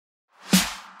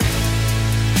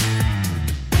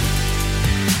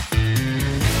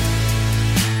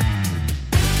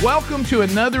Welcome to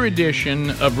another edition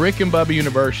of Rick and Bubba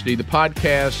University, the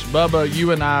podcast. Bubba,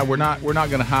 you and I, we're not going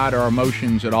to hide our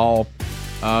emotions at all.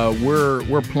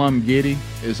 We're plumb giddy,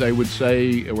 as they would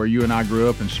say, where you and I grew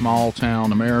up in small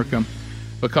town America,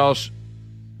 because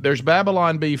there's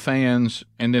Babylon Bee fans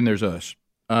and then there's us.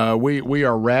 We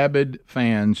are rabid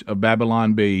fans of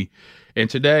Babylon Bee, and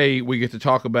today we get to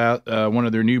talk about one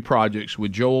of their new projects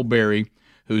with Joel Berry,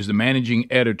 who's the managing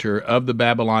editor of the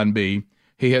Babylon Bee.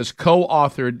 He has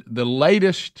co-authored the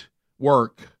latest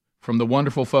work from the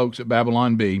wonderful folks at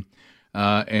Babylon Bee,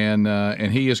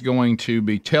 and he is going to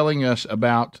be telling us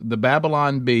about the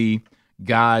Babylon Bee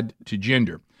Guide to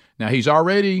Gender. Now, he's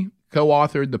already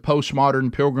co-authored the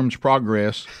Postmodern Pilgrim's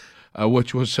Progress,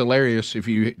 which was hilarious if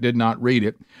you did not read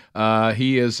it.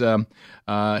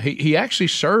 He actually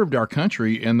served our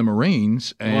country in the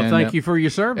Marines. And, well, thank you for your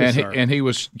service, sir. And he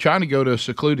was trying to go to a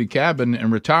secluded cabin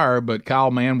and retire, but Kyle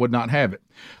Mann would not have it,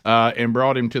 and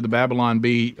brought him to the Babylon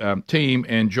Bee team,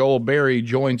 and Joel Berry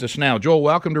joins us now. Joel,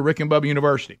 welcome to Rick and Bubba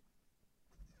University.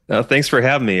 Thanks for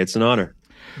having me. It's an honor.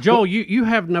 Joel, you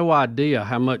have no idea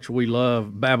how much we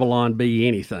love Babylon Bee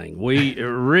anything.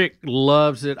 Rick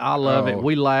loves it. I love it.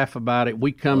 We laugh about it.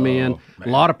 We come in. Man. A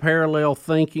lot of parallel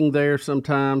thinking there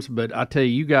sometimes, but I tell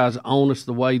you, you guys own us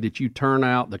the way that you turn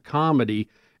out the comedy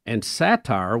and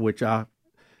satire, which I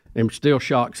am still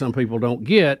shocked some people don't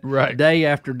get, right, day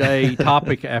after day,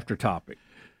 topic after topic.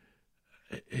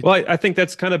 Well, I think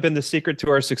that's kind of been the secret to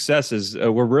our success is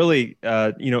we're really,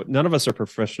 none of us are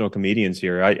professional comedians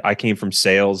here. I came from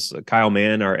sales. Kyle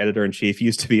Mann, our editor-in-chief,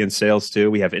 used to be in sales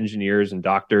too. We have engineers and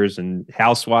doctors and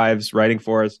housewives writing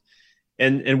for us.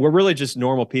 And we're really just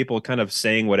normal people kind of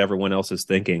saying what everyone else is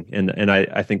thinking. And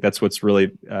I think that's what's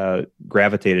really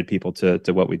gravitated people to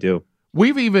what we do.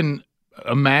 We've even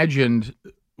imagined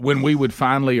when we would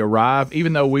finally arrive,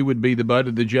 even though we would be the butt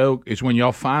of the joke, is when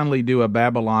y'all finally do a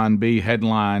Babylon Bee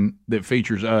headline that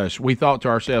features us. We thought to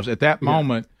ourselves at that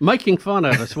moment, making fun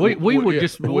of us, we'd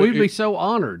be so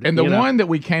honored. And the one that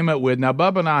we came up with, now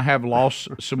Bubba and I have lost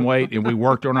some weight and we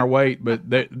worked on our weight, but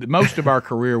most of our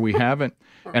career we haven't.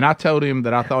 And I told him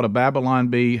that I thought a Babylon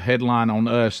Bee headline on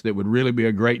us that would really be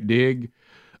a great dig.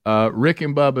 Rick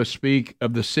and Bubba speak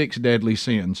of the 6 deadly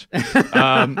sins,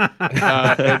 and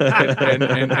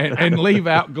leave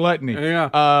out gluttony.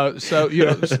 Yeah. So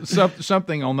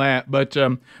something on that. But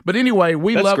anyway,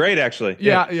 that's great, actually.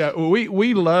 Yeah.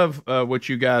 We love what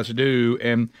you guys do,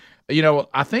 and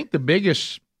I think the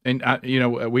biggest, and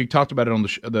we talked about it on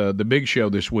the big show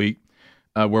this week,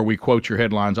 where we quote your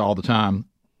headlines all the time.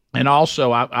 And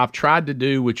also, I've tried to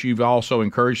do what you've also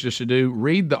encouraged us to do: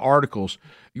 read the articles.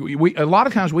 A lot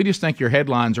of times we just think your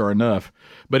headlines are enough,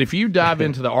 but if you dive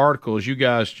into the articles, you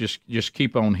guys just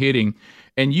keep on hitting,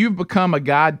 and you've become a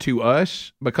guide to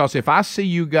us, because if I see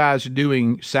you guys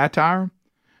doing satire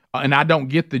and I don't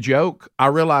get the joke, I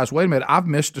realize, wait a minute, I've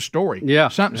missed a story. Yeah,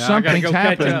 something's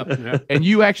happened, and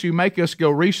you actually make us go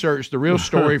research the real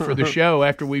story for the show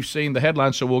after we've seen the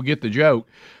headline, so we'll get the joke.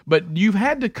 But you've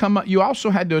had to come up. You also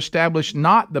had to establish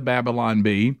not the Babylon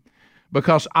Bee,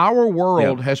 because our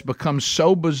world has become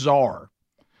so bizarre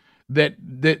that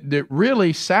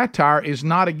really satire is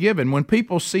not a given. When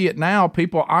people see it now,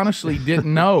 people honestly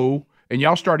didn't know, and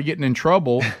y'all started getting in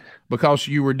trouble because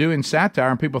you were doing satire,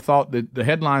 and people thought that the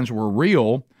headlines were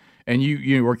real, and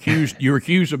you were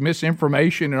accused of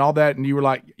misinformation and all that, and you were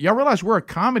like, y'all realize we're a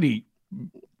comedy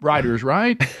writers,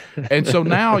 right? And so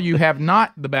now you have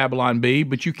not the Babylon Bee,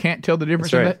 but you can't tell the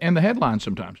difference in the headlines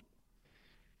sometimes.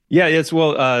 Yeah, it's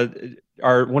one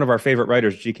of our favorite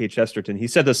writers, G.K. Chesterton, he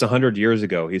said this 100 years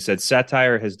ago. He said,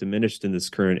 satire has diminished in this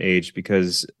current age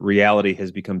because reality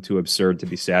has become too absurd to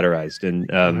be satirized. And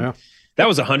that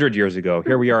was 100 years ago.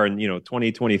 Here we are in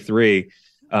 2023,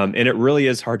 and it really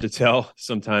is hard to tell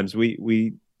sometimes.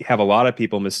 We have a lot of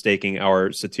people mistaking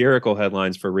our satirical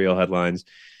headlines for real headlines,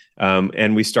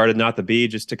 and we started Not the Bee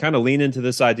just to kind of lean into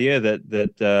this idea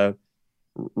that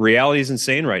reality is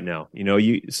insane right now.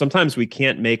 Sometimes we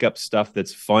can't make up stuff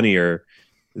that's funnier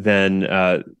than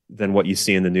what you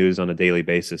see in the news on a daily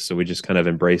basis. So we just kind of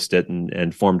embraced it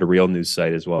and formed a real news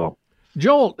site as well.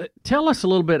 Joel, tell us a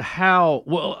little bit how.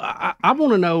 Well, I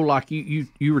want to know, like you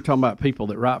were talking about people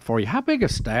that write for you. How big a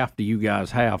staff do you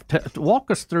guys have?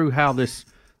 Walk us through how this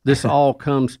all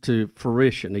comes to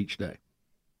fruition each day.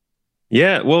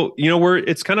 Yeah, well,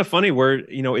 it's kind of funny.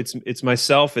 It's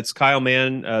myself, it's Kyle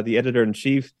Mann, the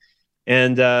editor-in-chief,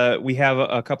 and we have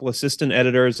a couple assistant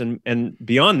editors, and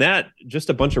beyond that, just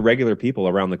a bunch of regular people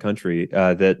around the country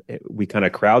that we kind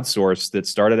of crowdsourced that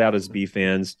started out as Bee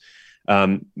fans.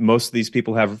 Most of these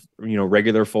people have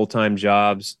regular full-time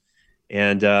jobs,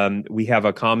 And we have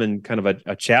a common kind of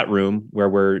a chat room where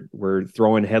we're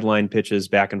throwing headline pitches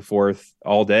back and forth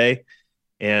all day.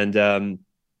 And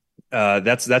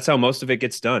that's how most of it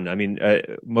gets done. I mean,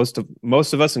 most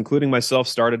of us, including myself,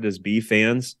 started as Bee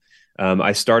fans.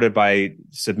 I started by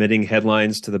submitting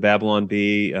headlines to the Babylon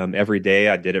Bee every day.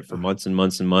 I did it for months and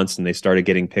months and months, and they started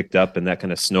getting picked up, and that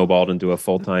kind of snowballed into a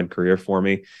full-time career for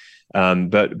me.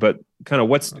 But kind of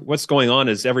what's going on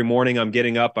is every morning I'm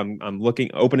getting up, I'm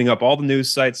opening up all the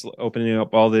news sites, opening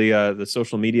up all the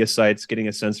social media sites, getting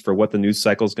a sense for what the news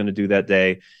cycle is going to do that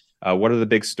day. What are the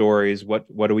big stories?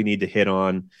 What do we need to hit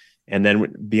on? And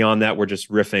then beyond that, we're just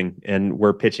riffing, and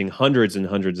we're pitching hundreds and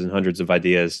hundreds and hundreds of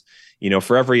ideas.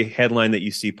 For every headline that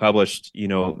you see published,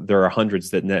 there are hundreds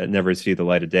that never see the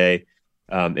light of day.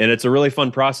 And it's a really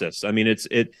fun process. I mean,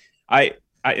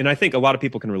 I think a lot of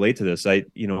people can relate to this. I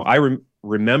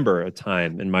remember a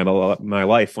time in my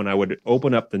life when I would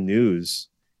open up the news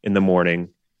in the morning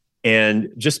and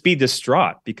just be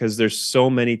distraught because there's so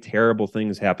many terrible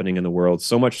things happening in the world,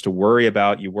 so much to worry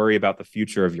about. You worry about the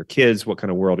future of your kids. What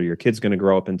kind of world are your kids going to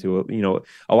grow up into?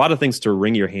 A lot of things to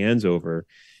wring your hands over.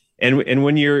 And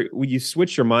when you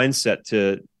switch your mindset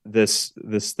to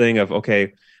this thing of,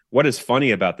 okay, what is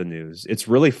funny about the news? It's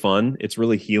really fun. It's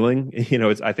really healing.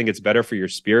 I think it's better for your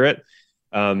spirit.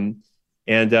 And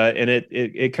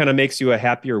it kind of makes you a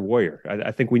happier warrior.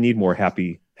 I think we need more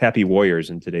happy warriors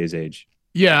in today's age.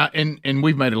 Yeah, and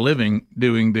we've made a living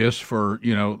doing this for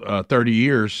 30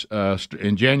 years.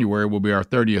 In January will be our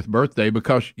 30th birthday,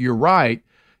 because you're right.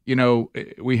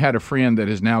 We had a friend that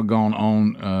has now gone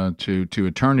on to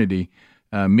eternity,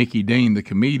 Mickey Dean, the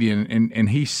comedian, and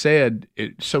he said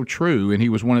it's so true. And he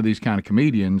was one of these kind of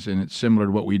comedians, and it's similar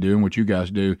to what we do and what you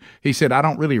guys do. He said, "I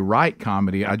don't really write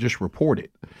comedy; I just report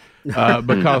it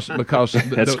because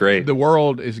that's great. The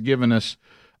world is giving us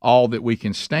all that we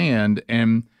can stand."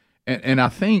 And I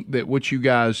think that what you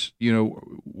guys,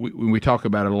 when we talk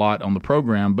about it a lot on the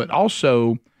program, but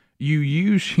also you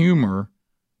use humor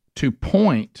to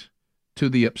point to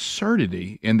the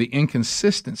absurdity and the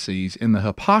inconsistencies and the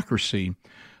hypocrisy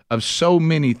of so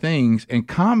many things. And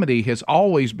comedy has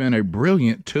always been a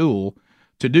brilliant tool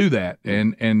to do that.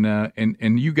 And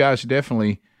you guys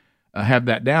definitely have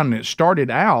that down. And it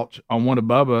started out on one of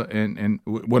Bubba and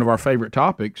one of our favorite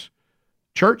topics,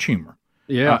 church humor.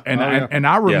 Yeah. And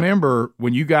I remember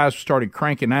when you guys started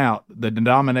cranking out the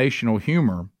denominational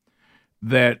humor,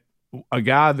 that a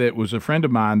guy that was a friend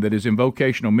of mine that is in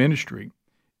vocational ministry,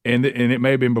 and it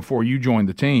may have been before you joined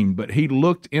the team, but he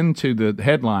looked into the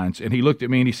headlines and he looked at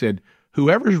me and he said,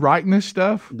 "Whoever's writing this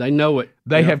stuff, they know it.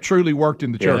 They have truly worked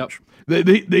in the church.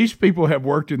 These people have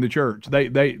worked in the church.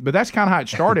 But that's kind of how it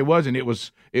started, wasn't it?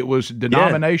 It was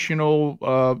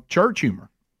denominational church humor."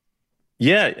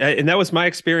 Yeah, and that was my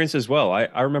experience as well.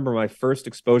 I remember my first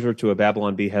exposure to a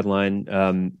Babylon Bee headline.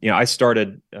 I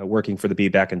started working for the Bee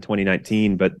back in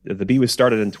 2019, but the Bee was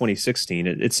started in 2016.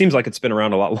 It seems like it's been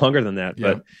around a lot longer than that.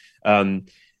 Yeah. But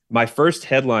my first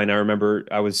headline, I remember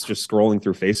I was just scrolling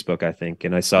through Facebook, I think,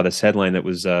 and I saw this headline that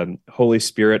was "Holy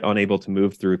Spirit unable to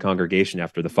move through congregation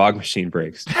after the fog machine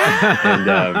breaks." And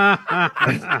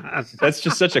that's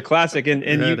just such a classic.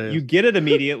 And you get it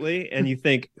immediately, and you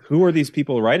think, who are these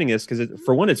people writing this? Because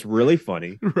for one, it's really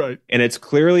funny, right? And it's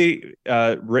clearly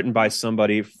written by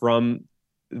somebody from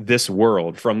this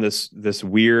world, from this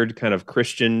weird kind of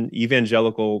Christian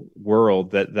evangelical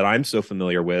world that I'm so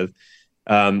familiar with.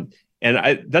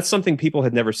 And that's something people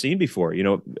had never seen before,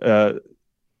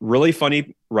 really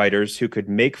funny writers who could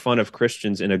make fun of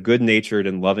Christians in a good-natured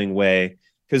and loving way.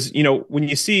 Because, when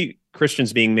you see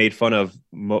Christians being made fun of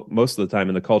most of the time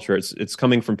in the culture, it's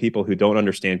coming from people who don't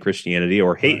understand Christianity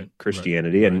or hate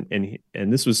Christianity. Right.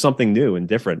 And this was something new and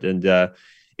different. And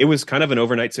it was kind of an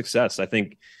overnight success. I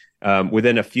think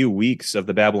within a few weeks of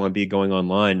the Babylon Bee going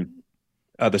online,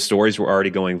 the stories were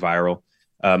already going viral.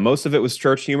 Most of it was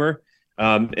church humor.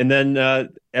 And then,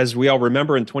 as we all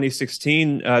remember, in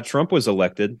 2016, Trump was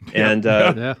elected, and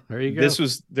there you go.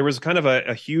 There was kind of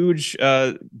a huge,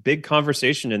 big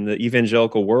conversation in the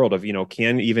evangelical world of,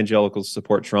 can evangelicals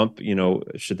support Trump?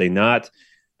 Should they not?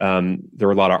 There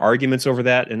were a lot of arguments over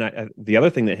that, and the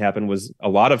other thing that happened was a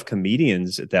lot of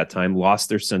comedians at that time lost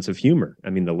their sense of humor.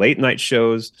 I mean, the late night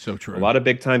shows, so true. A lot of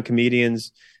big time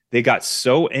comedians. They got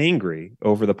so angry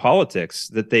over the politics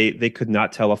that they could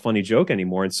not tell a funny joke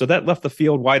anymore. And so that left the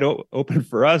field wide open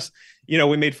for us.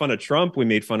 We made fun of Trump. We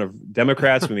made fun of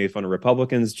Democrats. We made fun of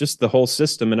Republicans, just the whole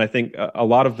system. And I think a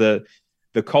lot of the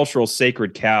cultural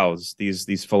sacred cows,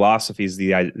 these philosophies,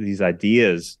 these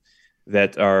ideas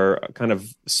that are kind of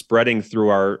spreading through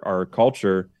our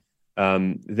culture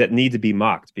that need to be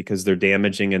mocked because they're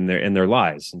damaging and they're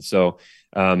lies. And so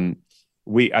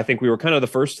I think we were kind of the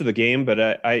first to the game,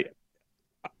 but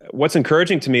what's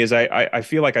encouraging to me is I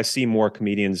feel like I see more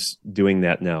comedians doing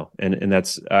that now, and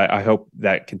that's I hope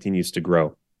that continues to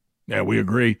grow. Yeah, we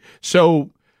agree.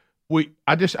 So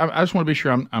I just want to be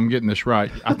sure I'm getting this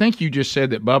right. I think you just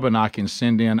said that Bubba and I can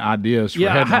send in ideas for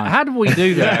headlines. How do we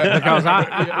do that? Because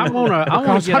I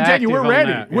want to get active. We're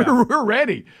ready. Yeah. We're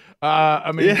ready.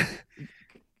 I mean.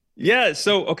 Yeah.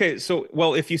 So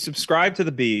well, if you subscribe to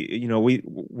the Bee,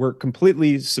 we're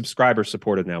completely subscriber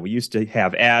supported now. We used to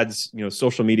have ads.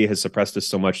 Social media has suppressed us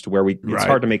so much to where it's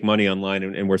hard to make money online,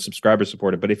 and we're subscriber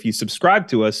supported. But if you subscribe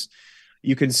to us,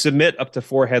 you can submit up to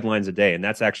 4 headlines a day, and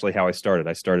that's actually how I started.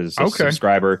 I started as a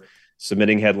subscriber,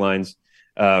 submitting headlines.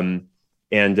 Sometimes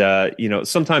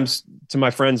to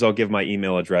my friends, I'll give my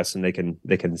email address, and they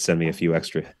can send me a few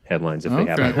extra headlines if they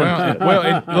have it.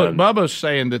 Look, Bubba's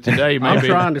saying that today. Maybe I'm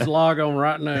trying to log on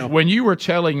right now. When you were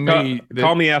telling me,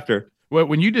 call me after. Well,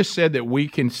 when you just said that we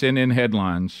can send in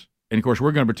headlines, and of course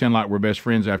we're going to pretend like we're best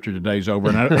friends after today's over.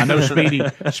 And I know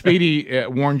Speedy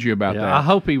warned you about that. I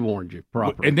hope he warned you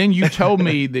properly. And then you told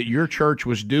me that your church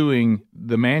was doing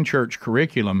the Man Church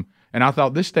curriculum. And I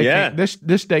thought this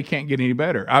day can't get any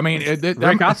better. I mean,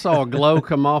 Rick, I saw a glow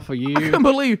come off of you. I couldn't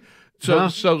believe.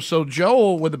 So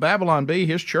Joel with the Babylon Bee,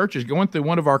 his church is going through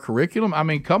one of our curriculum. I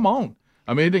mean, come on.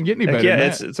 I mean, it didn't get any better. Yeah,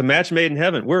 it's a match made in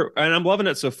heaven. And I'm loving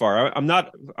it so far. I'm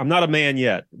not a man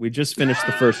yet. We just finished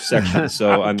the first section,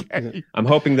 so I'm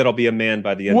hoping that I'll be a man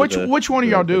by the end. Which one are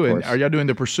y'all doing? Are y'all doing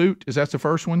the Pursuit? Is that the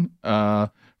first one?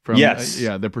 Yes.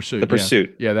 The Pursuit. The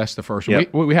Pursuit. Yeah, that's the first one.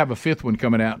 Yep. We have a 5th one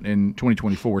coming out in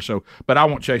 2024. So, but I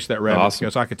won't chase that rabbit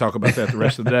because I could talk about that the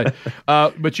rest of the day.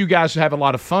 But you guys have a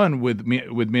lot of fun with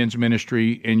men's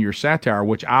ministry and your satire,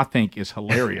 which I think is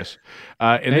hilarious.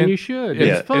 And then, you should.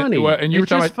 It's funny. It's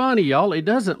just funny, y'all. It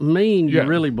doesn't mean you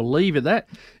really believe it. That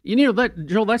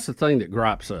Joel, that's the thing that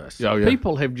gripes us. Oh, yeah.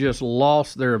 People have just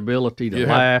lost their ability to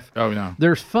laugh. Oh no.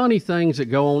 There's funny things that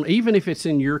go on, even if it's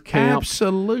in your camp.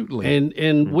 Absolutely.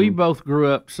 And we both grew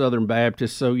up Southern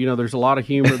Baptist, so there's a lot of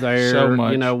humor there. So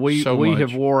much. We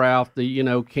have wore out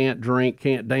the can't drink,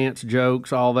 can't dance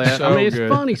jokes, all that. It's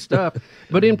funny stuff.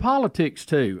 But in politics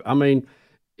too. I mean,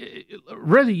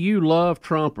 whether you love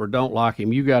Trump or don't like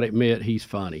him, you got to admit he's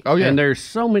funny. Oh yeah. And there's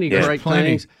so many great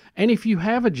things. And if you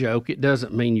have a joke, it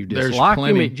doesn't mean you dislike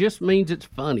him. It just means it's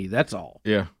funny. That's all.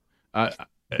 Yeah.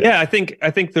 I think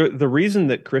the reason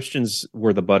that Christians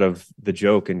were the butt of the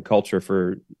joke in culture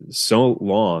for so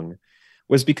long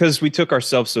was because we took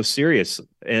ourselves so serious,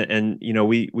 and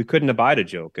we couldn't abide a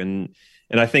joke. And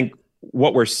I think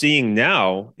what we're seeing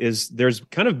now is there's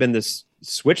kind of been this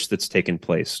switch that's taken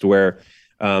place to where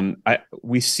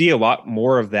we see a lot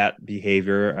more of that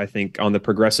behavior, I think, on the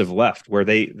progressive left, where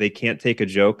they can't take a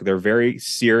joke. They're very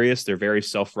serious. They're very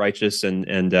self-righteous.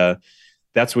 And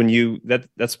that's when you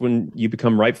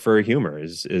become ripe for humor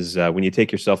is when you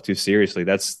take yourself too seriously.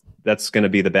 That's going to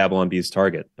be the Babylon Bee's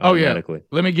target. Automatically. Oh,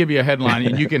 yeah. Let me give you a headline,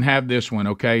 and you can have this one,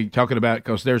 okay? Talking about,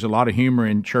 because there's a lot of humor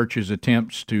in churches'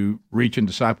 attempts to reach and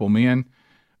disciple men.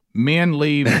 Men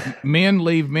leave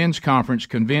men's conference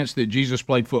convinced that Jesus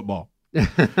played football.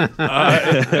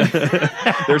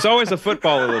 There's always a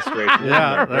football illustration.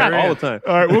 All the time.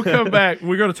 All right, we'll come back.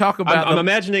 We're going to talk about. I'm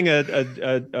imagining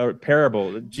a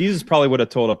parable. Jesus probably would have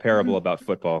told a parable about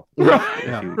football.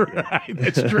 Right.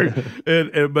 That's true.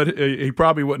 But he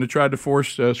probably wouldn't have tried to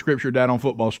force scripture down on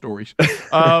football stories.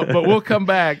 But we'll come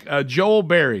back. Joel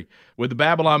Berry with the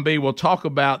Babylon Bee. We'll talk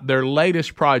about their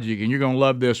latest project, and you're going to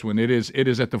love this one. It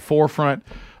is at the forefront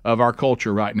of our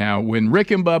culture right now when Rick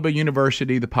and Bubba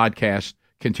University, the podcast,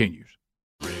 continues.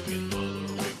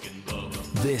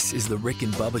 This is the Rick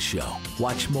and Bubba Show.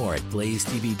 Watch more at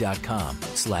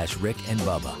blazetv.com/Rick and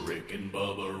Bubba. Rick and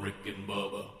Bubba, Rick and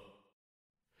Bubba.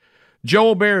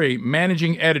 Joel Berry,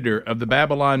 managing editor of the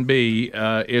Babylon Bee,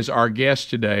 is our guest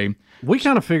today. We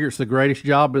kind of figure it's the greatest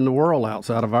job in the world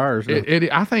outside of ours.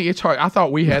 I think it's hard. I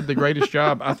thought we had the greatest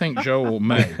job. I think Joel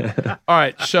may. All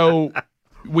right, so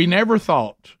we never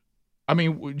thought,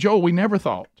 Joel, we never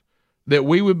thought that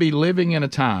we would be living in a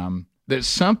time that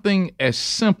something as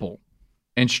simple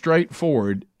and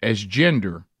straightforward as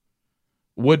gender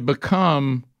would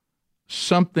become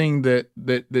something that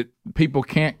people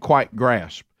can't quite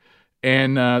grasp.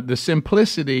 And the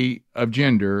simplicity of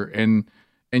gender and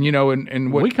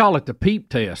what we call it the peep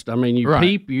test. I mean, you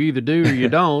peep, you either do or you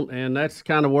don't, and that's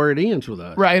kind of where it ends with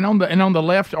us. Right, and on the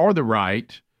left or the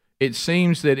right, it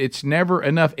seems that it's never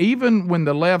enough. Even when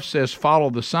the left says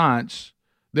follow the science,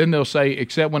 then they'll say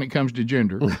except when it comes to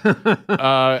gender.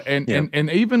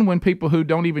 And even when people who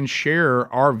don't even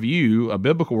share our view, a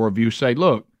biblical worldview, say,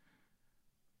 look,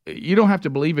 you don't have to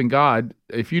believe in God.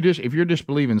 If you're just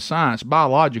believing science,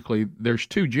 biologically, there's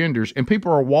two genders, and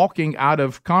people are walking out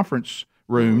of conference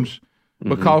rooms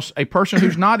because a person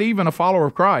who's not even a follower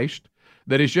of Christ,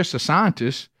 that is just a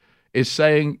scientist, is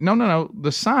saying, no,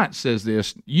 the science says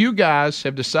this. You guys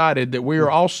have decided that we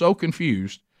are all so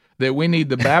confused that we need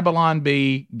the Babylon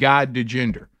Bee Guide to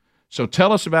Gender. So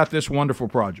tell us about this wonderful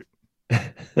project.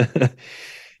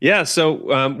 Yeah,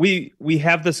 so we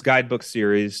have this guidebook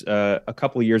series. A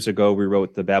couple of years ago, we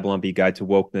wrote the Babylon Bee Guide to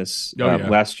Wokeness.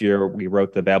 Last year, we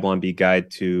wrote the Babylon Bee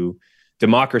Guide to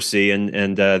Democracy,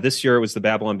 and this year it was the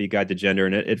Babylon Bee Guide to Gender,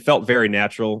 and it felt very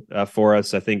natural for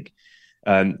us. I think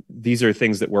these are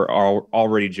things that we're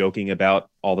already joking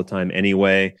about all the time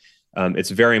anyway.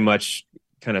 It's very much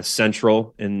kind of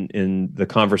central in the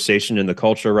conversation in the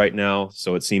culture right now,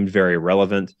 so it seemed very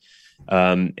relevant.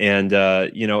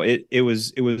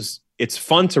 It's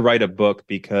fun to write a book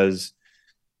because,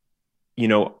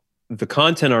 the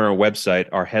content on our website,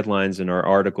 our headlines and our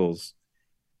articles,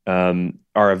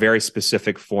 are a very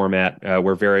specific format.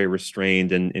 We're very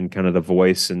restrained in kind of the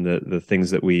voice and the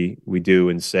things that we do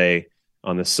and say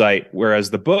on the site. Whereas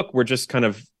the book, we're just kind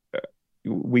of,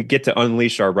 we get to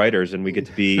unleash our writers and we get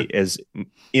to be as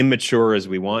immature as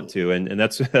we want to. And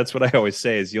that's what I always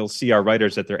say is you'll see our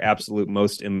writers at their absolute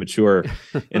most immature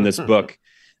in this book.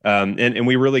 And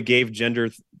we really gave gender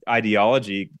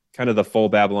ideology kind of the full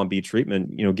Babylon Bee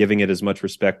treatment, giving it as much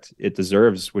respect it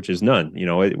deserves, which is none.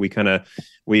 We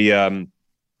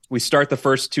start the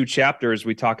first two chapters.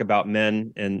 We talk about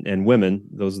men and women.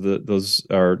 Those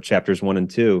are chapters 1 and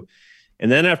 2.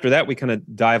 And then after that, we kind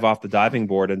of dive off the diving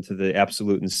board into the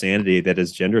absolute insanity that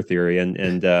is gender theory.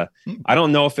 And I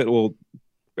don't know if it will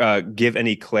give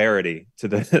any clarity to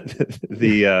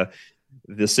the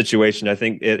situation. I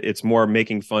think it's more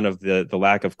making fun of the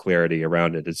lack of clarity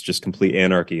around it. It's just complete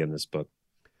anarchy in this book.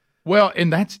 Well, and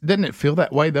doesn't it feel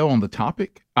that way though on the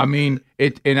topic? I mean,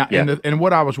 and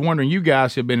what I was wondering, you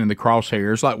guys have been in the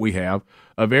crosshairs like we have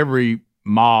of every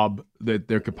mob that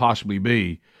there could possibly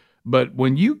be. But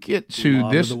when you get to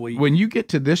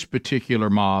this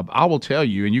particular mob, I will tell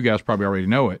you, and you guys probably already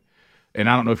know it, and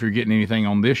I don't know if you're getting anything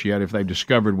on this yet, if they've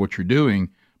discovered what you're doing,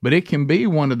 but it can be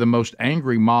one of the most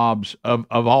angry mobs of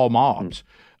all mobs.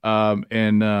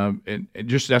 And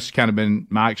just that's kind of been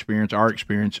my experience, our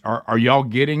experience. Are y'all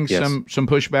getting some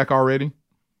pushback already?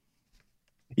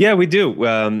 Yeah, we do.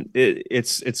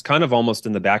 It's kind of almost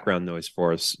in the background noise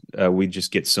for us. We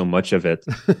just get so much of it.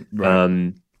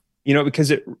 Right. Because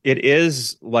it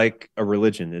is like a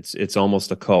religion. It's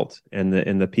almost a cult, and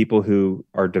the people who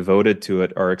are devoted to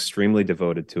it are extremely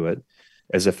devoted to it,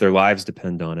 as if their lives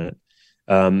depend on it.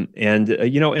 And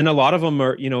a lot of them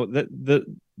are,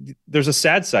 there's a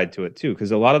sad side to it too,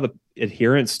 because a lot of the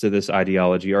adherents to this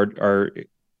ideology are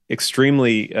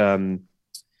extremely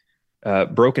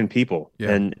broken people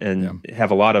and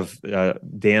have a lot of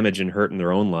damage and hurt in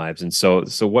their own lives. And so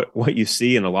what you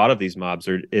see in a lot of these mobs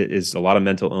is a lot of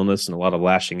mental illness and a lot of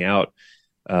lashing out,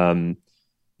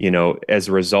 as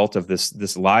a result of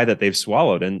this lie that they've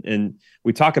swallowed. And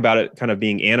we talk about it kind of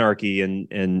being anarchy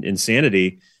and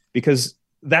insanity, because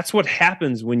that's what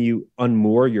happens when you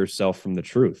unmoor yourself from the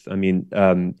truth. I mean,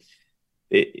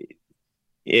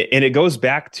 it goes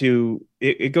back to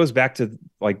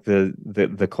like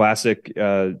the classic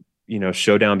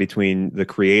showdown between the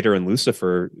Creator and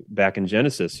Lucifer back in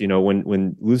Genesis.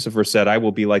 When Lucifer said, "I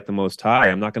will be like the Most High.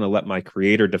 I'm not going to let my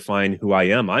Creator define who I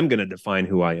am. I'm going to define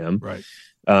who I am." Right.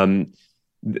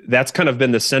 That's kind of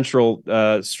been the central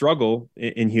struggle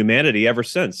in humanity ever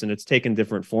since, and it's taken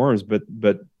different forms. But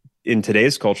in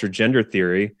today's culture, gender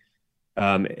theory,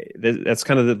 that's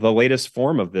kind of the latest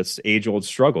form of this age-old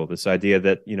struggle, this idea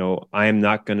that, I am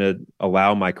not going to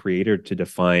allow my Creator to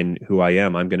define who I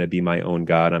am. I'm going to be my own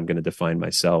God. I'm going to define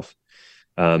myself.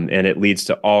 And it leads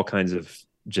to all kinds of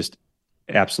just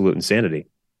absolute insanity.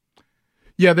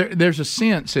 Yeah, there's a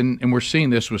sense, and we're seeing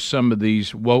this with some of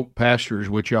these woke pastors,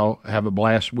 which y'all have a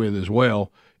blast with as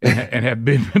well, and have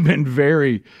been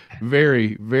very,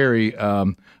 very, very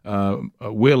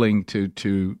willing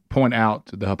to point out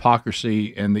the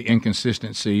hypocrisy and the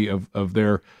inconsistency of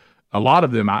their. A lot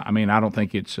of them. I mean, I don't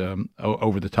think it's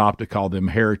over the top to call them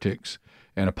heretics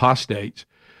and apostates,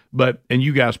 and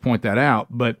you guys point that out.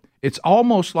 But it's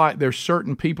almost like there's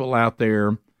certain people out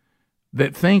there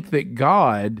that think that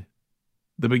God,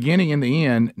 the beginning and the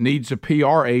end, needs a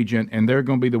PR agent, and they're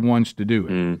going to be the ones to do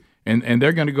it. And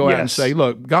they're going to go out and say,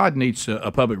 look, God needs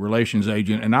a public relations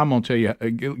agent, and I'm going to tell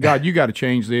you, God, you got to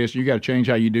change this. You got to change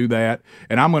how you do that,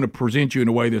 and I'm going to present you in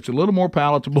a way that's a little more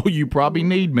palatable. You probably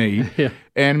need me.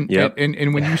 And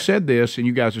when you said this, and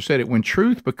you guys have said it, when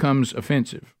truth becomes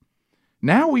offensive,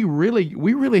 Now we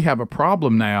really have a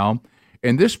problem now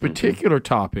in this particular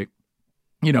topic.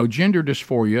 Gender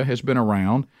dysphoria has been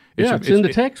around. It's in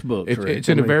the textbooks. It's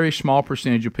in a very small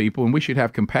percentage of people, and we should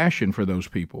have compassion for those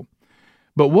people.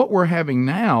 But what we're having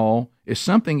now is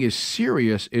something as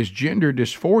serious as gender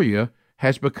dysphoria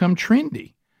has become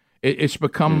trendy. It's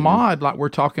become mod, like we're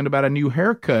talking about a new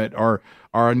haircut or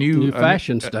a new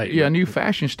fashion statement. A new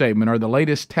fashion statement or the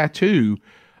latest tattoo.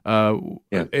 And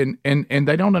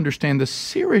they don't understand the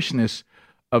seriousness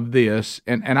of this,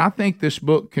 and I think this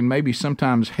book can maybe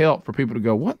sometimes help for people to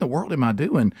go, what in the world am I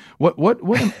doing?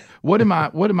 What am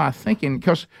I thinking?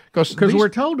 Because we're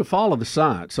told to follow the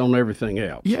science on everything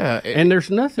else. Yeah, and there's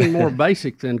nothing more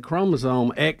basic than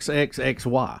chromosome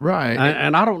XXXY. Right,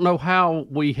 and I don't know how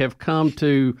we have come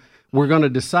to. We're going to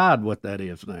decide what that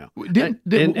is now.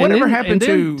 Whatever happened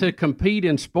to compete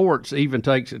in sports even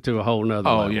takes it to a whole nother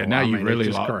level. Oh yeah, now you really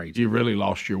crazy. You really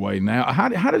lost your way now. How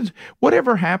does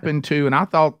whatever happened to? And I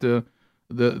thought the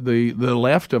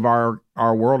left of our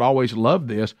world always loved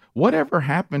this. Whatever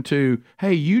happened to?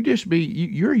 Hey, you just be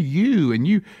you're you, and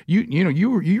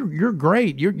you're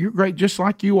great. You're great just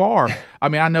like you are. I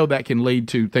mean, I know that can lead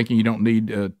to thinking you don't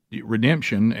need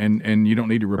redemption and you don't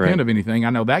need to repent of anything. I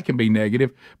know that can be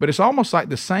negative, but it's almost like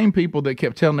the same people that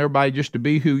kept telling everybody just to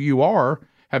be who you are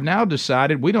have now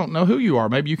decided we don't know who you are.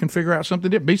 Maybe you can figure out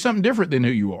something be something different than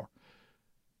who you are.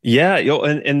 Yeah,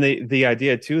 and the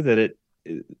idea too that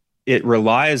it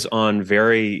relies on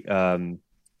very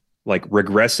like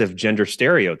regressive gender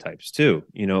stereotypes too.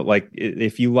 Like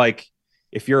if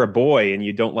you're a boy and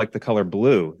you don't like the color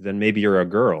blue, then maybe you're a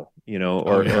girl. And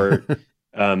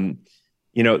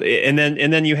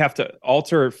then you have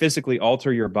to physically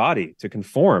alter your body to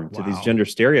conform to these gender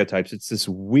stereotypes. It's this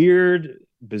weird,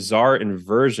 bizarre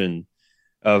inversion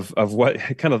of what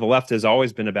kind of the left has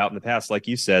always been about in the past. Like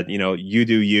you said, you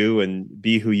do you and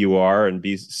be who you are and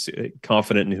be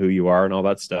confident in who you are and all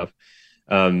that stuff.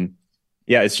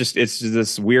 It's just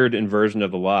this weird inversion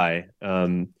of the lie.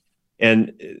 And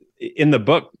in the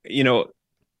book,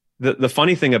 the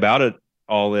funny thing about it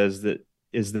all is that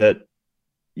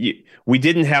we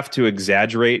didn't have to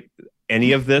exaggerate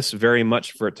any of this very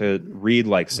much for it to read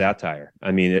like satire.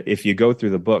 I mean, if you go through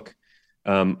the book,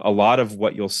 a lot of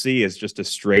what you'll see is just a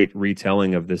straight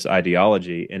retelling of this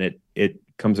ideology, and it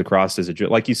comes across as a joke.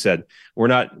 Like you said, we're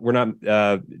not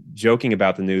joking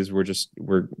about the news. We're just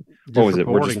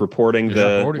reporting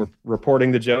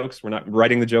the jokes. We're not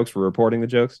writing the jokes. We're reporting the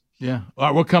jokes. Yeah. All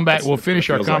right, we'll come back. We'll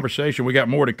finish our conversation. We got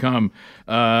more to come,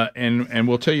 and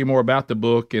we'll tell you more about the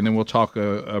book, and then we'll talk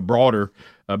broader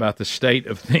about the state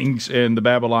of things and the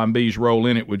Babylon Bee's role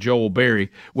in it with Joel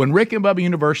Berry when Rick and Bubba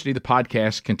University, the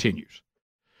podcast, continues.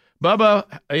 Bubba,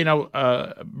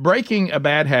 breaking a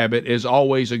bad habit is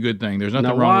always a good thing. There's nothing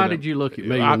wrong with that. Why did you look at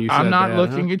me when you said that? I'm not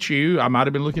looking at you. I might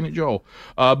have been looking at Joel.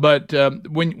 But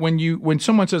when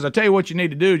someone says, I tell you what you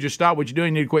need to do, just stop what you're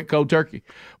doing, you need to quit cold turkey.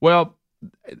 Well,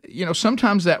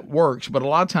 sometimes that works, but a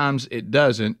lot of times it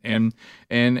doesn't. And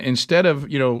instead of,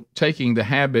 taking the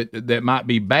habit that might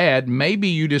be bad, maybe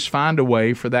you just find a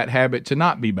way for that habit to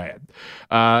not be bad.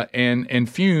 And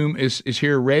Fume is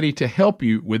here ready to help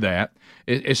you with that.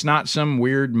 It's not some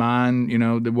weird mind,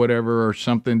 whatever, or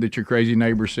something that your crazy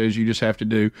neighbor says you just have to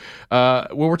do.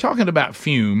 We're talking about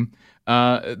Fume.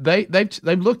 They've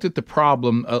looked at the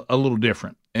problem a little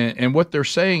different. And what they're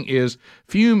saying is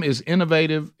Fume is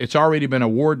innovative. It's already been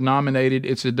award nominated.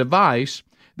 It's a device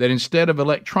that instead of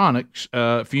electronics,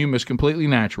 Fume is completely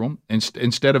natural.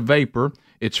 Instead of vapor,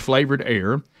 it's flavored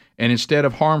air. And instead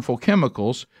of harmful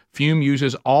chemicals, Fume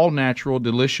uses all natural,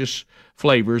 delicious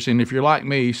flavors. And if you're like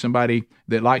me, somebody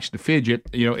that likes to fidget,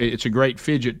 it's a great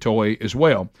fidget toy as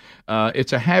well.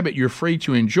 It's a habit you're free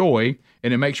to enjoy,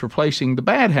 and it makes replacing the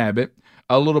bad habit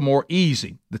a little more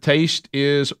easy. The taste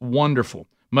is wonderful.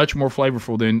 Much more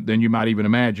flavorful than you might even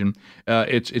imagine.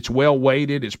 It's well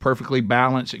weighted. It's perfectly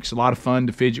balanced. It's a lot of fun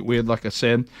to fidget with. Like I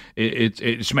said,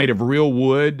 it's made of real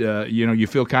wood. You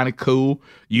feel kind of cool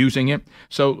using it.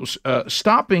 So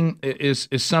stopping is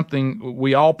something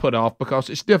we all put off because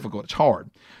it's difficult. It's hard.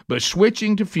 But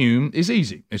switching to Fume is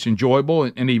easy. It's enjoyable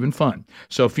and even fun.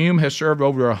 So Fume has served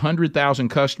over 100,000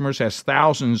 customers, has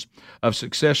thousands of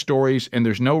success stories, and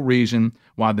there's no reason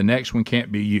why the next one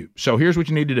can't be you. So here's what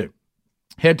you need to do.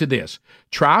 Head to this,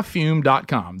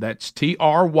 tryfume.com. That's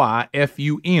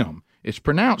TRYFUM. It's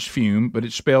pronounced Fume, but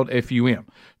it's spelled FUM.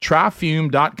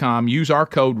 Tryfume.com. Use our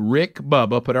code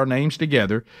RickBubba, put our names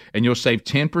together, and you'll save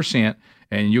 10%,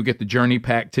 and you'll get the Journey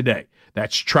Pack today.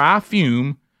 That's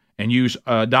Tryfume, and use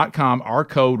 .com, our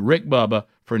code RickBubba,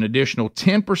 for an additional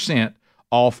 10%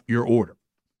 off your order.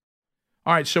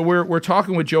 All right, so we're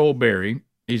talking with Joel Berry.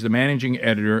 He's the managing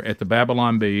editor at the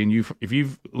Babylon Bee, and if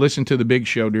you've listened to the Big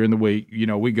Show during the week,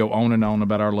 we go on and on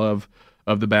about our love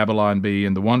of the Babylon Bee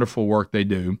and the wonderful work they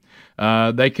do.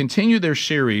 They continue their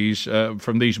series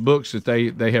from these books that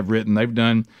they have written. They've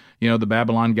done, the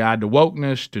Babylon Guide to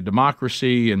Wokeness, to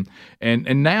Democracy,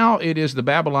 and now it is the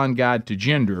Babylon Guide to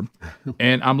Gender.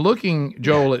 And I'm looking,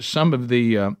 Joel, at some of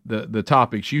the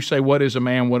topics. You say, what is a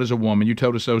man, what is a woman? You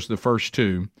told us those are the first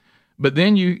two. But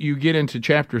then you get into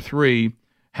chapter 3,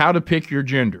 how to pick your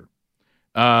gender.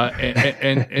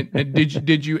 And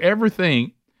did you ever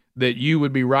think that you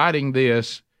would be writing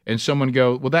this and someone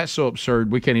go, well, that's so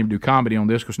absurd, we can't even do comedy on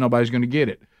this because nobody's going to get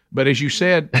it? But as you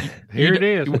said, here it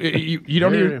is. You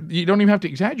don't even have to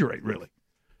exaggerate, really.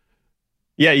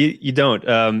 Yeah, you don't.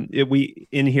 We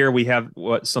have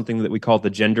something that we call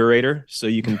the genderator. So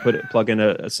you can plug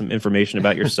in some information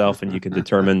about yourself, and you can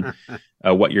determine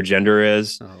what your gender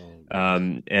is.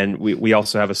 And we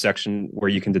also have a section where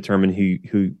you can determine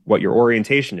what your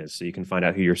orientation is, so you can find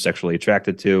out who you're sexually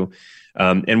attracted to.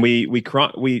 And we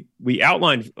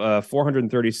outlined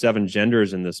 437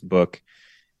 genders in this book.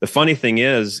 The funny thing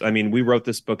is, we wrote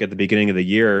this book at the beginning of the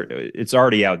year. It's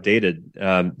already outdated.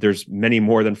 There's many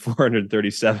more than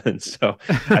 437. So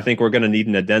I think we're going to need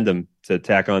an addendum to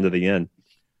tack on to the end.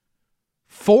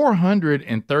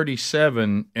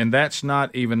 437, and that's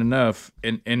not even enough.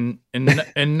 And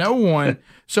no one.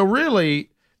 So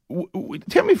really,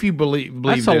 tell me if you believe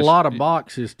that's this. A lot of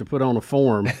boxes to put on a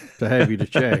form to have you to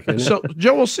check. So,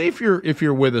 Joel, see if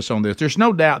you're with us on this. There's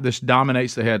no doubt this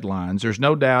dominates the headlines. There's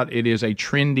no doubt it is a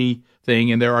trendy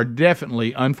thing, and there are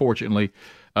definitely, unfortunately,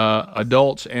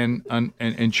 adults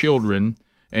and children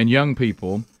and young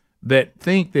people that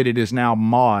think that it is now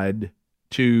mod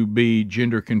to be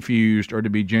gender confused or to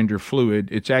be gender fluid.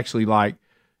 It's actually like,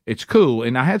 it's cool.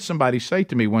 And I had somebody say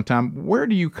to me one time, where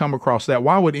do you come across that?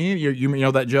 Why would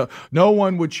that joke? No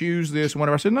one would choose this.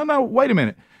 Whatever. I said, no, wait a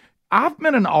minute. I've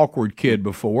been an awkward kid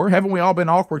before. Haven't we all been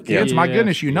awkward kids? Yeah, My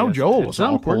goodness, Joel was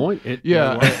awkward. Point,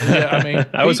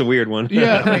 that was a weird one.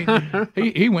 Yeah,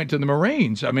 he went to the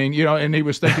Marines. And he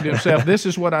was thinking to himself,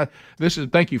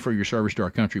 thank you for your service to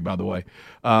our country, by the way,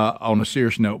 on a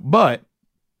serious note. But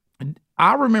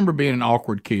I remember being an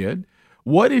awkward kid.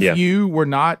 What if you were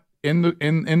not in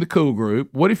the cool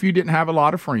group? What if you didn't have a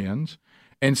lot of friends,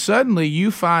 and suddenly you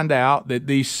find out that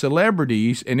these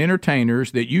celebrities and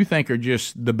entertainers that you think are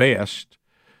just the best,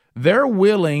 they're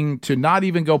willing to not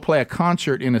even go play a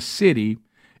concert in a city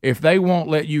if they won't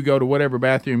let you go to whatever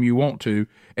bathroom you want to.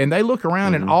 And they look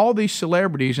around and all these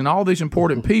celebrities and all these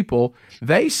important people,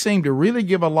 they seem to really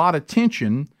give a lot of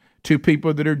attention to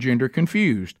people that are gender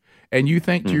confused. And you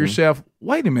think to yourself,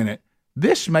 wait a minute,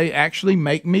 this may actually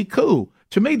make me cool.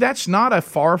 To me, that's not a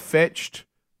far-fetched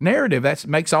narrative. That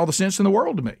makes all the sense in the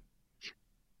world to me.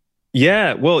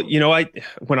 Yeah, well,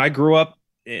 when I grew up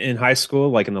in high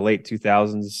school, like in the late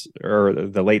 2000s or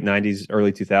the late 90s,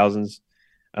 early 2000s,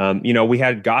 we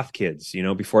had goth kids.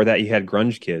 Before that, you had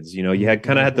grunge kids. You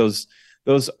had those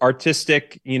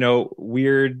artistic,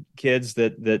 weird kids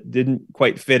that didn't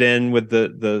quite fit in with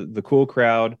the cool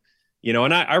crowd.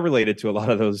 And I related to a lot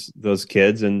of those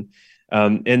kids, and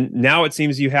now it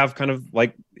seems you have kind of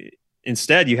like,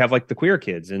 instead you have like the queer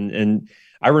kids, and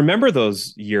I remember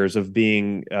those years of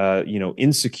being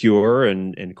insecure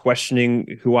and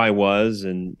questioning who I was,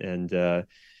 and I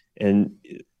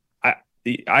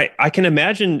can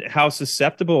imagine how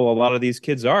susceptible a lot of these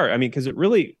kids are. Because it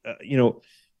really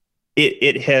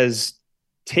it has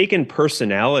taken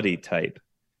personality type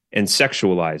and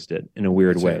sexualized it in a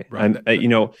weird way. Right.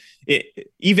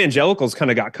 Evangelicals kind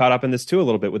of got caught up in this too a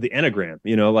little bit with the Enneagram.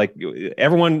 Like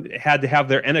everyone had to have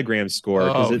their Enneagram score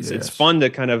because it's fun to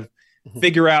kind of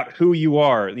figure out who you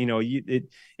are.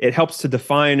 It helps to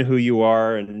define who you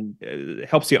are, and it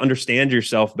helps you understand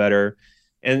yourself better.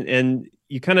 And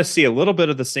you kind of see a little bit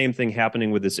of the same thing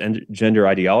happening with this gender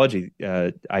ideology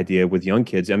idea with young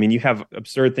kids. You have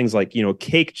absurd things like,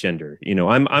 cake gender.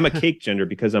 I'm a cake gender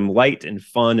because I'm light and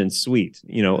fun and sweet.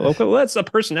 Okay, well, that's a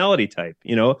personality type.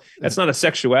 That's not a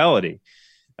sexuality.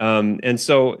 And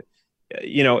so,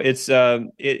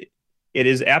 it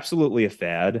is absolutely a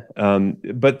fad.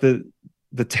 But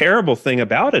the terrible thing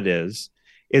about it is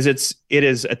it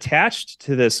is attached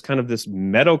to this kind of this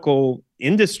medical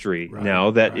industry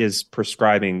now that is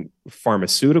prescribing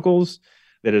pharmaceuticals,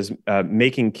 that is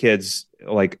making kids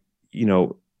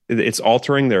it's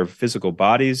altering their physical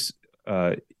bodies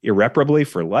irreparably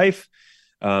for life.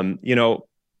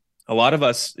 A lot of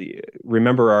us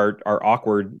remember our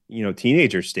awkward,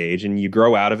 teenager stage, and you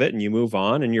grow out of it and you move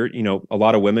on, and a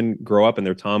lot of women grow up and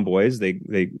they're tomboys.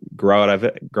 They grow out of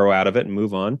it and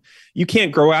move on. You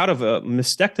can't grow out of a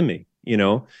mastectomy,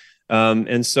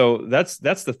 And so that's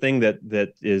the thing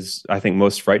that is, I think,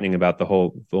 most frightening about the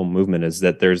whole movement, is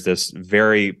that there's this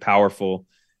very powerful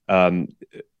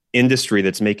industry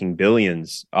that's making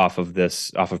billions off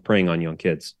of preying on young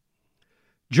kids.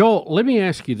 Joel, let me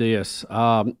ask you this.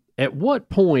 At what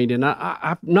point, and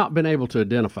I've not been able to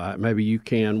identify it, maybe you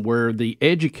can, where the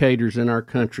educators in our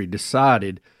country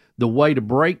decided the way to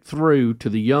break through to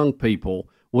the young people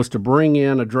was to bring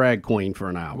in a drag queen for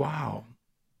an hour? Wow.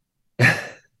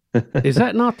 Is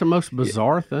that not the most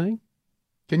bizarre thing?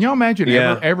 Can y'all imagine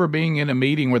ever being in a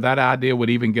meeting where that idea would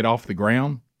even get off the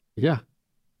ground? Yeah.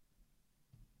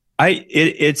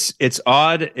 It's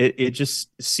odd. It just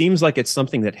seems like it's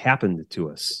something that happened to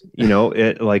us.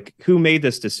 Like, who made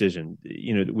this decision?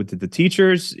 With the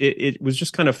teachers, it was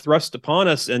just kind of thrust upon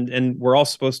us, and we're all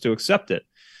supposed to accept it.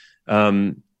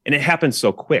 And it happened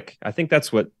so quick. I think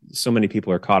that's what so many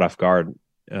people are caught off guard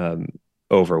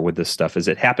over with this stuff, is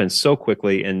it happens so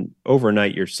quickly, and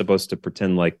overnight you're supposed to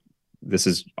pretend like this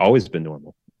has always been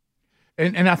normal.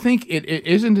 And I think it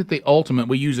isn't it the ultimate.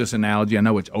 We use this analogy. I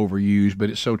know it's overused, but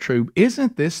it's so true.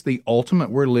 Isn't this the ultimate?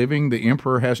 We're living. The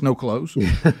emperor has no clothes.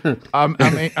 I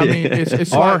mean,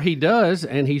 it's or like, he does,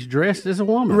 and he's dressed as a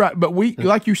woman, right? But we,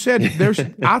 like you said,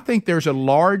 I think there's a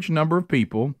large number of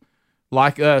people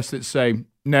like us that say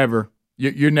never.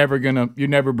 You're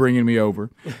never bringing me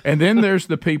over. And then there's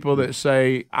the people that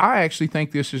say, I actually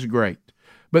think this is great.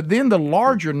 But then the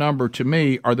larger number to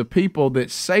me are the people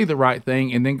that say the right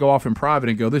thing and then go off in private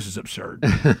and go, this is absurd.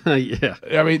 Yeah.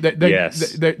 I mean,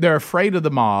 they're afraid of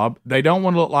the mob. They don't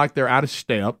want to look like they're out of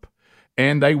step.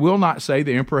 And they will not say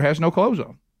the emperor has no clothes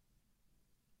on.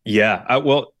 Yeah.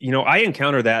 Well, I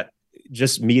encounter that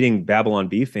just meeting Babylon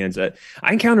Bee fans. I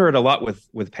encounter it a lot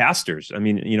with pastors. I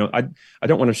mean, I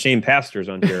don't want to shame pastors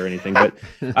on here or anything, but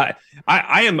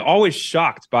I am always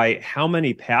shocked by how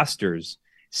many pastors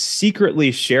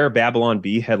secretly share Babylon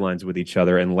Bee headlines with each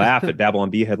other and laugh at Babylon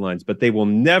Bee headlines, but they will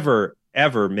never,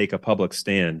 ever make a public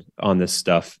stand on this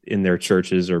stuff in their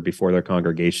churches or before their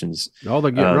congregations. Oh,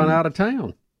 they get run out of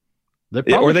town.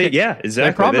 Exactly.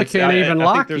 They probably can't even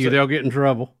lock you. They'll get in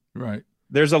trouble. Right.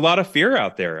 There's a lot of fear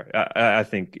out there, I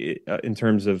think, in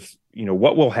terms of,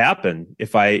 what will happen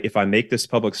if I make this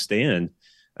public stand?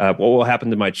 What will happen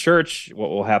to my church? What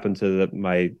will happen to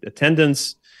my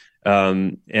attendance?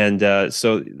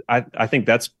 So I think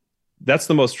that's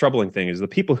the most troubling thing, is the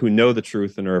people who know the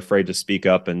truth and are afraid to speak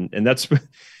up. And that's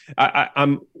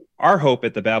our hope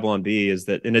at the Babylon Bee is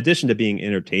that, in addition to being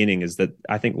entertaining, is that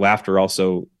I think laughter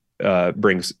also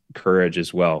brings courage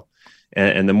as well.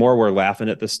 And the more we're laughing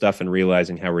at this stuff and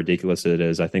realizing how ridiculous it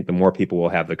is, I think the more people will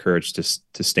have the courage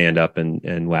to stand up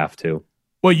and laugh too.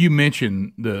 Well, you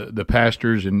mentioned the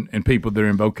pastors and people that are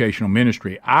in vocational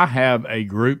ministry. I have a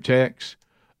group text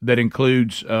that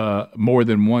includes more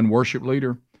than one worship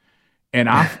leader, and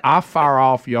I fire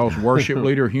off y'all's worship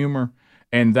leader humor,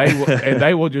 and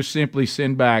they will just simply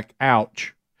send back,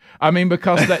 ouch. I mean,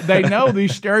 because they know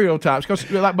these stereotypes. Because,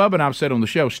 like Bubba and I've said on the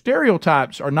show,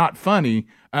 stereotypes are not funny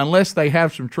unless they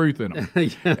have some truth in them.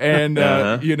 And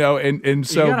and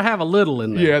so you got to have a little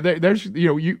in there. Yeah, there's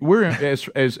we're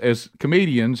as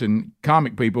comedians and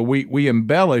comic people, we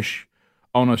embellish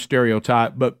on a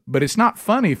stereotype, but it's not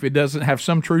funny if it doesn't have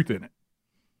some truth in it.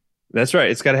 That's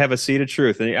right. It's got to have a seed of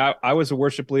truth. And I was a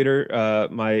worship leader.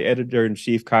 My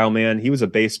editor-in-chief, Kyle Mann, he was a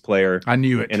bass player. I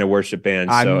knew it. In a worship band.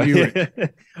 I knew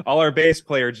it. All our bass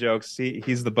player jokes,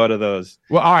 he's the butt of those.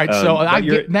 Well, all right. So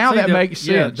that makes sense.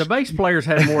 Yeah, the bass players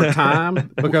had more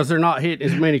time because they're not hitting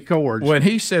as many chords. When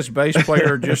he says bass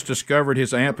player just discovered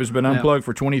his amp has been unplugged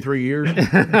for 23 years. That's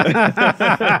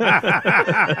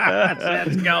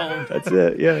gold. That's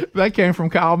it, yeah. That came from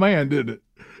Kyle Mann, didn't it?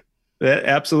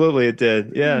 Absolutely, it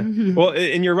did. Yeah. Well,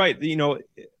 and you're right.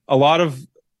 A lot of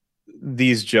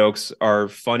these jokes are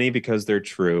funny because they're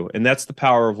true, and that's the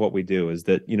power of what we do. Is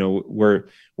that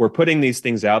we're putting these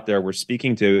things out there. We're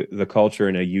speaking to the culture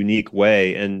in a unique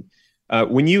way, and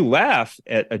when you laugh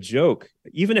at a joke,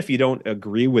 even if you don't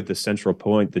agree with the central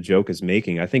point the joke is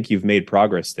making, I think you've made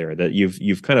progress there. That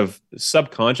you've kind of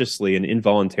subconsciously and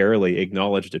involuntarily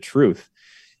acknowledged a truth.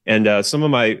 And some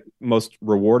of my most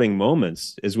rewarding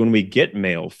moments is when we get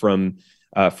mail from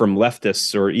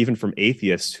leftists or even from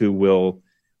atheists who will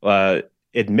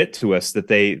admit to us that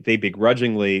they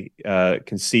begrudgingly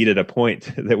conceded a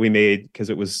point that we made because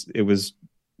it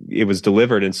was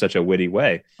delivered in such a witty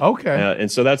way. Okay,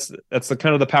 and so that's the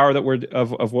kind of the power that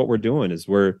of what we're doing is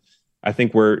we're helping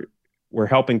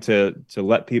to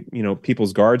let people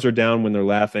people's guards are down when they're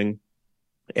laughing,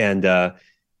 and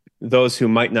those who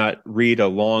might not read a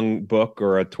long book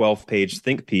or a 12-page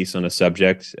think piece on a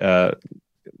subject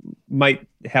might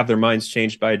have their minds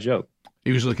changed by a joke.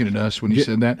 He was looking at us when he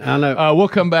said that. I know. We'll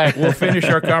come back. We'll finish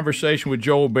our conversation with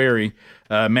Joel Berry,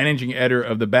 managing editor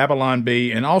of the Babylon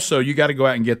Bee. And also, you got to go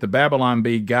out and get the Babylon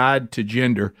Bee Guide to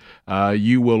Gender.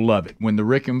 You will love it. When the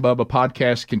Rick and Bubba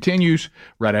podcast continues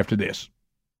right after this.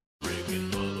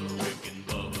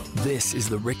 This is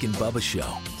the Rick and Bubba Show.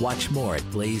 Watch more at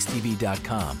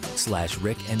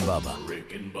blazetv.com/Rick and Bubba.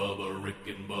 Rick and Bubba, Rick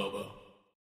and Bubba.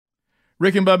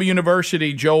 Rick and Bubba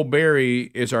University, Joel Berry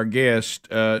is our guest.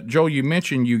 Joel, you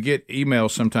mentioned you get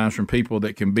emails sometimes from people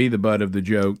that can be the butt of the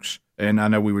jokes, and I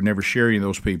know we would never share any of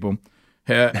those people.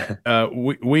 We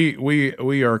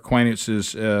are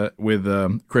acquaintances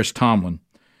with Chris Tomlin,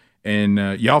 and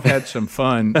y'all have had some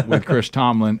fun with Chris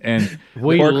Tomlin, and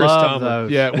we love those.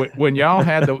 Yeah, when y'all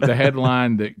had the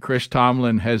headline that Chris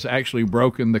Tomlin has actually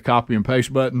broken the copy and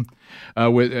paste button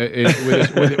with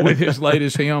his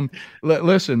latest hymn.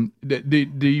 Listen,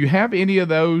 do you have any of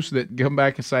those that come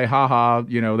back and say, "Ha ha,"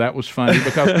 that was funny?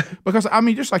 Because I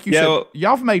mean, just like you said,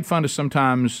 y'all have made fun of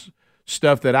sometimes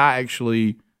stuff that I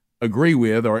actually agree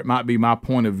with, or it might be my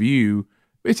point of view.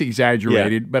 It's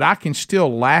exaggerated, but I can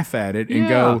still laugh at it and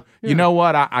go, you know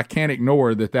what? I can't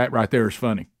ignore that right there is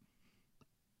funny.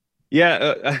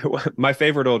 Yeah, my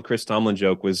favorite old Chris Tomlin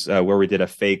joke was where we did a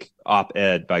fake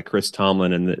op-ed by Chris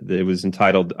Tomlin, and it was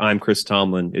entitled, "I'm Chris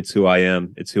Tomlin, it's who I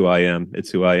am, it's who I am, it's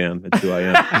who I am, it's who I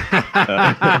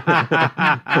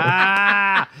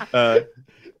am."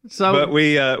 But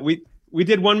we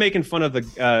did one making fun of the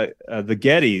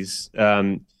Gettys,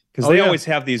 because they always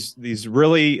have these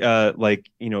really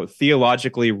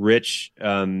theologically rich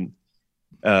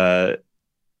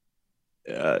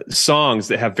songs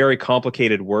that have very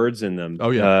complicated words in them.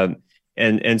 Oh yeah.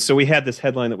 And so we had this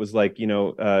headline that was like,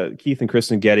 Keith and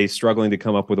Kristen Getty struggling to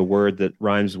come up with a word that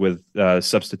rhymes with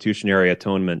substitutionary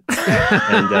atonement.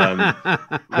 And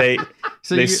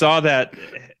they saw that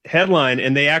headline,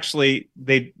 and they actually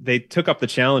they took up the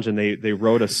challenge, and they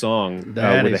wrote a song with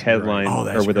a headline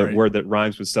or with a word that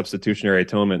rhymes with substitutionary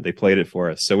atonement. They played it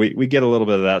for us, so we get a little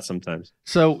bit of that sometimes.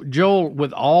 So Joel,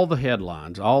 with all the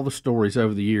headlines, all the stories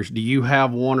over the years, do you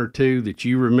have one or two that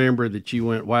you remember that you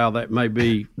went, wow, that may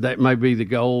be the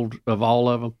gold of all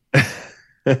of them?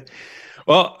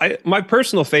 Well, my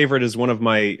personal favorite is one of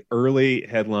my early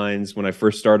headlines when I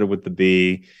first started with the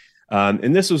Bee.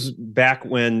 And this was back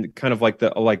when kind of like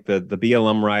the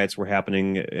BLM riots were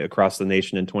happening across the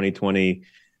nation in 2020.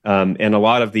 And a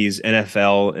lot of these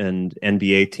NFL and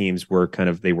NBA teams were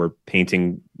they were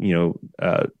painting,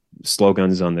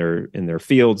 slogans in their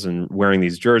fields and wearing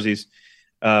these jerseys.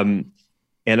 And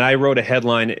I wrote a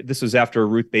headline. This was after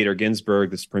Ruth Bader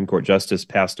Ginsburg, the Supreme Court justice,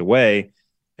 passed away.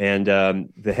 And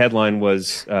the headline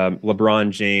was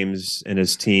LeBron James and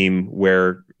his team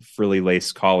wear frilly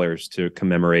lace collars to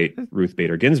commemorate Ruth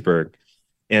Bader Ginsburg.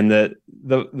 And the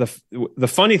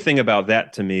funny thing about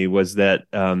that to me was that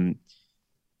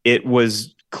it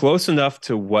was close enough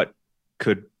to what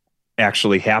could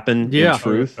actually happen in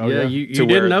truth. You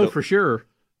didn't know for sure.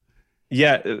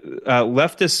 Yeah,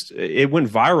 leftist. It went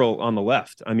viral on the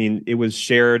left. I mean, it was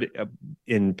shared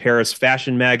in Paris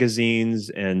fashion magazines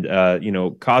and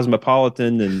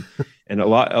Cosmopolitan and a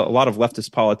lot of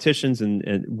leftist politicians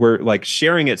and were like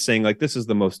sharing it, saying like, this is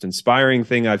the most inspiring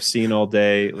thing I've seen all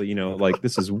day. Like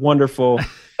this is wonderful.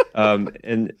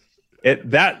 And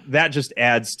that just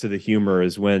adds to the humor,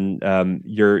 is when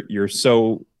you're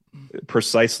so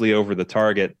precisely over the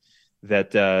target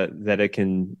that it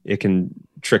can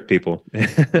trick people.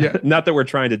 Not that we're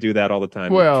trying to do that all the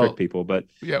time, trick people, but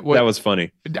that was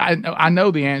funny. I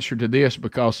know the answer to this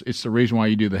because it's the reason why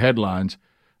you do the headlines.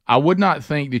 I would not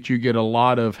think that you get a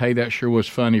lot of, hey, that sure was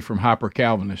funny from hyper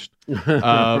Calvinist,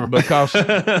 because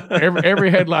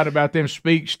every headline about them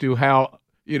speaks to how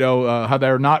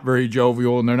they're not very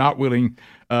jovial and they're not willing,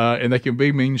 and they can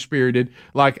be mean spirited.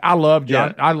 Like I love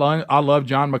John, I love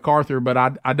John MacArthur, but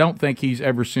I don't think he's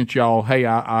ever sent y'all, hey,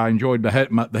 I enjoyed the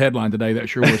headline today. That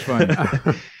sure was funny.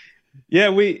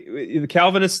 Yeah, the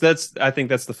Calvinists. I think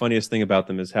that's the funniest thing about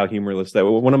them, is how humorless that.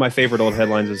 One of my favorite old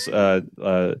headlines is,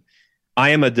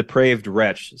 "I am a depraved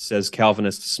wretch," says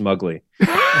Calvinist smugly.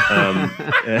 I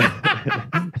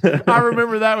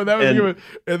remember that one. That was good.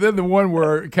 And then the one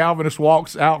where Calvinist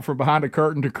walks out from behind a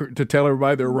curtain to tell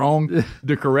everybody they're wrong,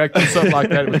 to correct them, something like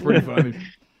that. It was pretty funny.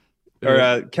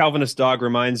 Or Calvinist dog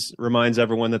reminds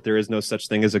everyone that there is no such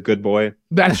thing as a good boy.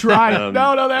 That's right.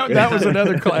 That was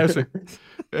another classic.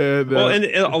 And, and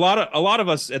a lot of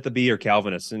us at the Bee are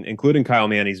Calvinists, including Kyle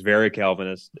Mann. He's very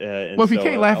Calvinist. If you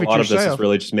can't laugh at yourself, a lot of this is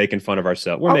really just making fun of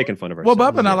ourselves. We're making fun of ourselves.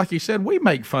 Well, Bubba and I, like you said, we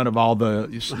make fun of all the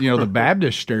the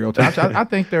Baptist stereotypes. I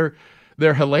think they're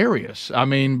hilarious. I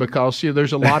mean, because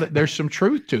there's some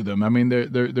truth to them. I mean,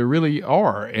 there really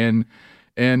are, and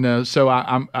And so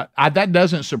that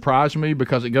doesn't surprise me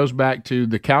because it goes back to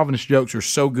the Calvinist jokes are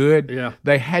so good. Yeah.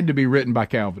 They had to be written by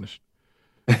Calvinists.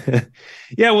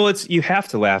 Yeah, well, you have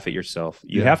to laugh at yourself.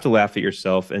 You have to laugh at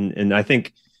yourself, and I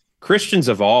think Christians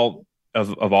of all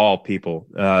people,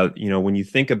 when you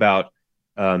think about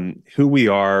who we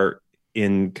are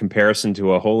in comparison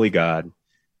to a holy God,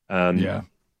 and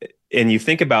you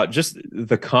think about just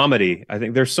the comedy. I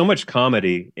think there's so much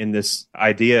comedy in this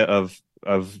idea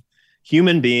of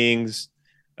human beings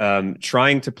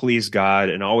trying to please God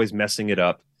and always messing it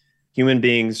up. Human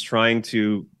beings trying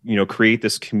to, create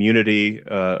this community,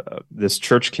 this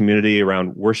church community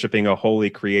around worshiping a holy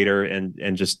creator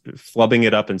and just flubbing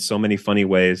it up in so many funny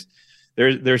ways.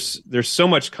 There's so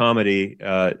much comedy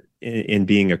in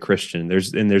being a Christian.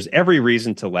 There's every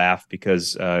reason to laugh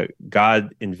because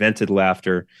God invented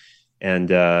laughter, and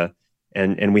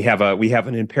we have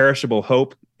an imperishable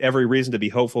hope. Every reason to be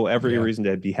hopeful. Every reason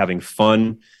to be having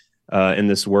fun. In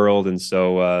this world. And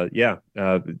so,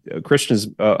 Christians,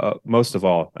 most of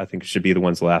all, I think should be the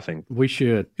ones laughing. We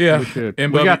should. Yeah. We should.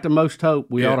 And we Bubba, got the most hope.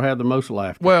 We ought to have the most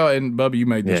laughter. Well, and Bubba, you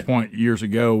made this point years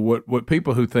ago. What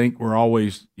people who think we're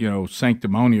always,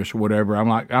 sanctimonious or whatever,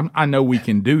 I know we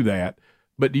can do that.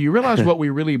 But do you realize what we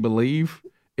really believe?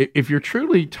 If you're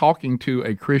truly talking to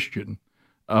a Christian,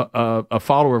 a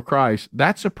follower of Christ,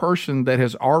 that's a person that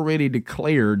has already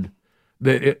declared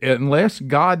that unless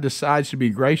God decides to be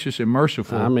gracious and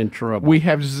merciful, I'm in trouble. We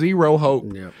have zero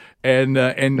hope. Yep. And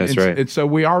That's right. And so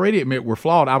we already admit we're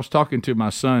flawed. I was talking to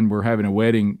my son. We're having a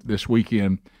wedding this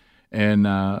weekend, and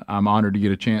I'm honored to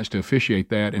get a chance to officiate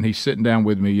that. And he's sitting down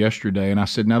with me yesterday, and I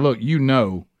said, "Now look, you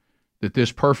know that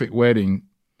this perfect wedding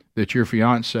that your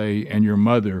fiance and your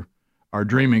mother are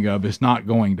dreaming of is not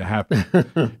going to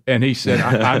happen." And he said,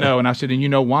 I know. And I said, and you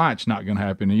know why it's not going to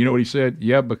happen? And you know what he said?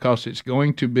 Yeah, because it's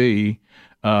going to be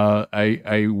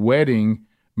a wedding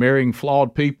marrying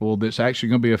flawed people that's actually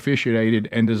going to be officiated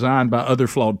and designed by other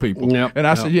flawed people. Yep. And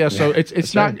I said, so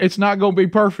it's not going to be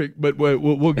perfect, but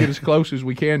we'll get as close as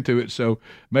we can to it. So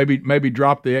maybe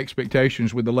drop the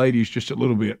expectations with the ladies just a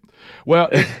little bit. Well,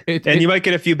 you might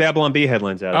get a few Babylon Bee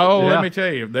headlines out of it. Oh, let me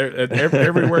tell you,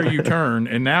 everywhere you turn,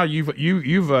 and now you've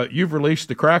released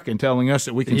the Kraken telling us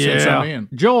that we can send some in.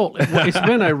 Joel, it's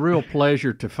been a real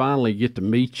pleasure to finally get to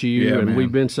meet you, and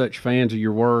we've been such fans of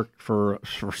your work for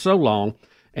so long.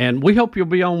 And we hope you'll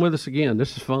be on with us again.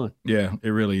 This is fun. Yeah, it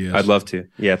really is. I'd love to.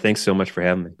 Yeah, thanks so much for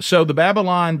having me. So the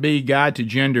Babylon Bee Guide to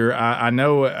Gender, I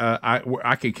know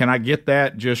can I get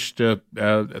that just through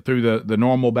the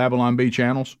normal Babylon Bee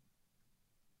channels?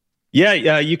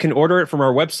 Yeah, you can order it from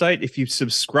our website. If you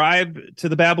subscribe to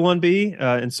the Babylon Bee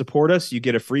and support us, you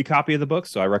get a free copy of the book.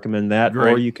 So I recommend that.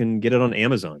 Great. Or you can get it on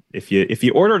Amazon. If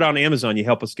you order it on Amazon, you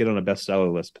help us get on a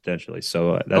bestseller list potentially.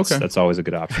 So that's always a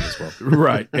good option as well.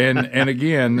 Right, and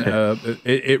again,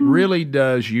 it really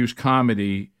does use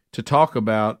comedy to talk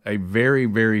about a very,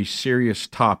 very serious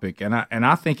topic, and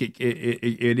I think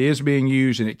it is being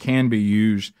used and it can be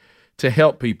used to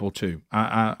help people too.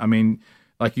 I mean.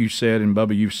 Like you said, and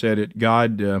Bubba, you've said it,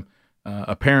 God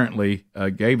apparently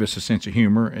gave us a sense of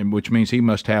humor, and which means he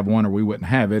must have one or we wouldn't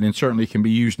have it, and certainly can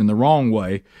be used in the wrong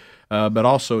way, but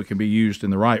also it can be used in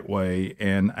the right way.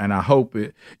 And I hope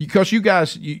it, because you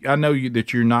guys, I know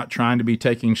that you're not trying to be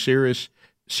taking serious,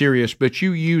 but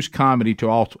you use comedy to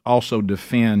also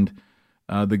defend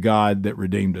the God that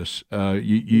redeemed us.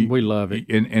 We love it.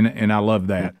 And I love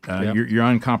that. You're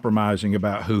uncompromising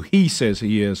about who he says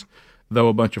he is, though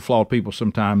a bunch of flawed people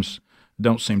sometimes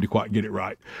don't seem to quite get it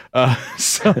right.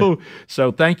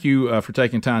 So thank you for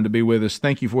taking time to be with us.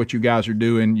 Thank you for what you guys are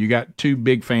doing. You got two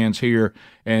big fans here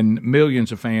and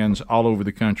millions of fans all over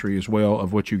the country as well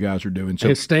of what you guys are doing. So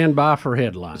and stand by for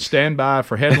headlines. Stand by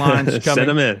for headlines coming, Send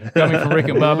them in. coming from Rick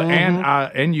and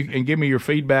Bubba. And you can give me your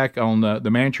feedback on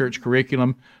the Man Church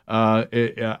curriculum.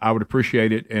 I would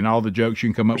appreciate it, and all the jokes you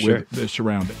can come up with that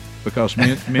surround it. Because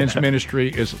men's ministry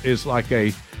is like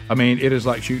it is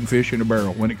like shooting fish in a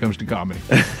barrel when it comes to comedy.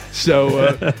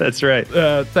 So that's right.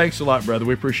 Thanks a lot, brother.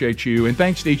 We appreciate you. And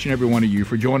thanks to each and every one of you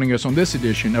for joining us on this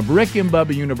edition of Rick and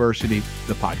Bubba University,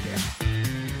 the podcast.